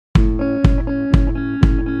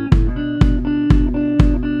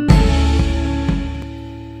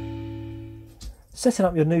Setting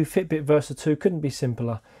up your new Fitbit Versa 2 couldn't be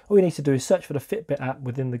simpler. All you need to do is search for the Fitbit app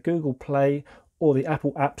within the Google Play or the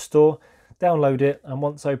Apple App Store, download it, and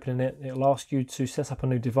once opening it, it'll ask you to set up a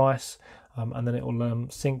new device, and then it will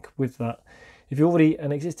sync with that. If you're already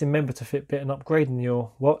an existing member to Fitbit and upgrading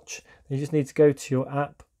your watch, you just need to go to your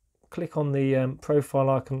app, click on the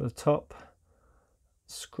profile icon at the top,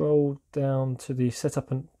 scroll down to the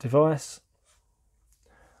setup a device,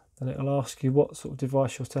 then it'll ask you what sort of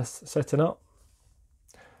device you're setting up.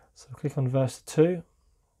 So click on Versa 2,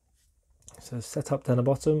 it says setup down the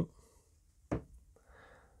bottom,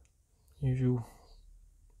 usual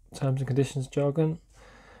terms and conditions jargon.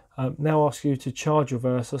 Now ask you to charge your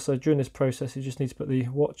Versa. So during this process you just need to put the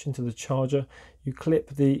watch into the charger, you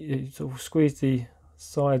sort of squeeze the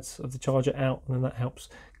sides of the charger out, and then that helps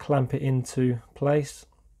clamp it into place.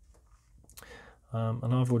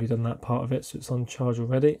 And I've already done that part of it, so it's on charge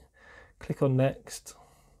already. Click on next.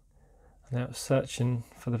 Now it's searching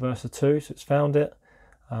for the Versa 2, so it's found it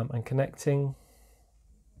and connecting.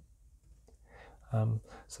 So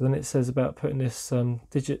then it says about putting this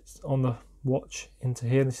digits on the watch into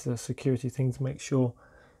here. This is a security thing to make sure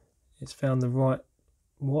it's found the right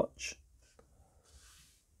watch.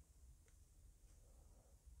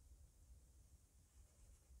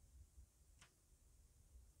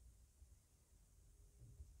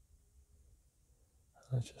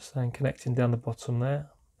 And it's just saying connecting down the bottom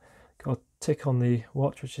there. Got a tick on the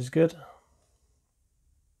watch, which is good.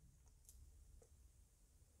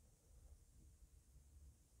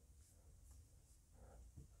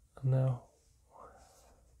 And now,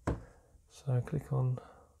 so click on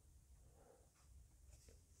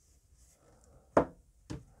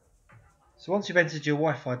So once you've entered your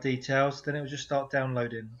Wi-Fi details, then it will just start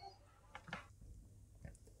downloading.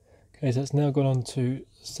 Okay, so it's now gone on to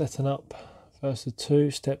setting up Versa 2,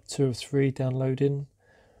 step 2 of 3, downloading.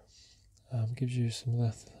 Gives you some of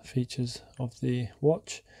the features of the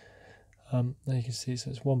watch. Now you can see, so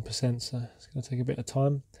it's 1%, so it's going to take a bit of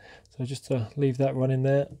time. So just to leave that running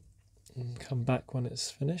there and come back when it's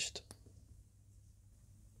finished.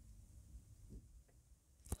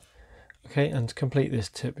 Okay, and to complete this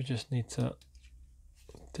tip, we just need to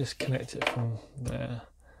disconnect it from there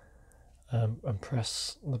and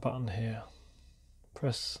press the button here.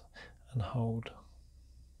 Press and hold.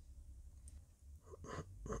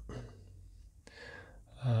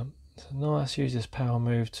 So now let's use this power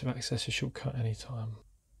move to access your shortcut anytime.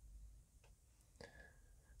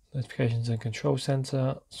 Notifications and control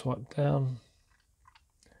center, swipe down.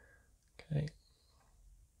 Okay.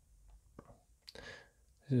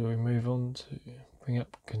 This is where we move on to bring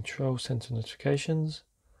up control center notifications.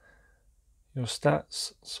 Your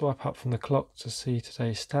stats, swipe up from the clock to see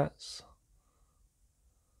today's stats.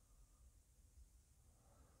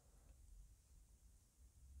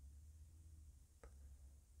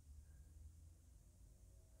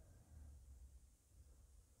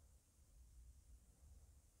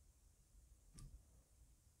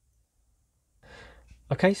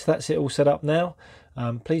 Okay, so that's it all set up now.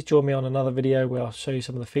 Please join me on another video where I'll show you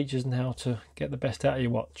some of the features and how to get the best out of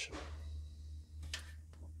your watch.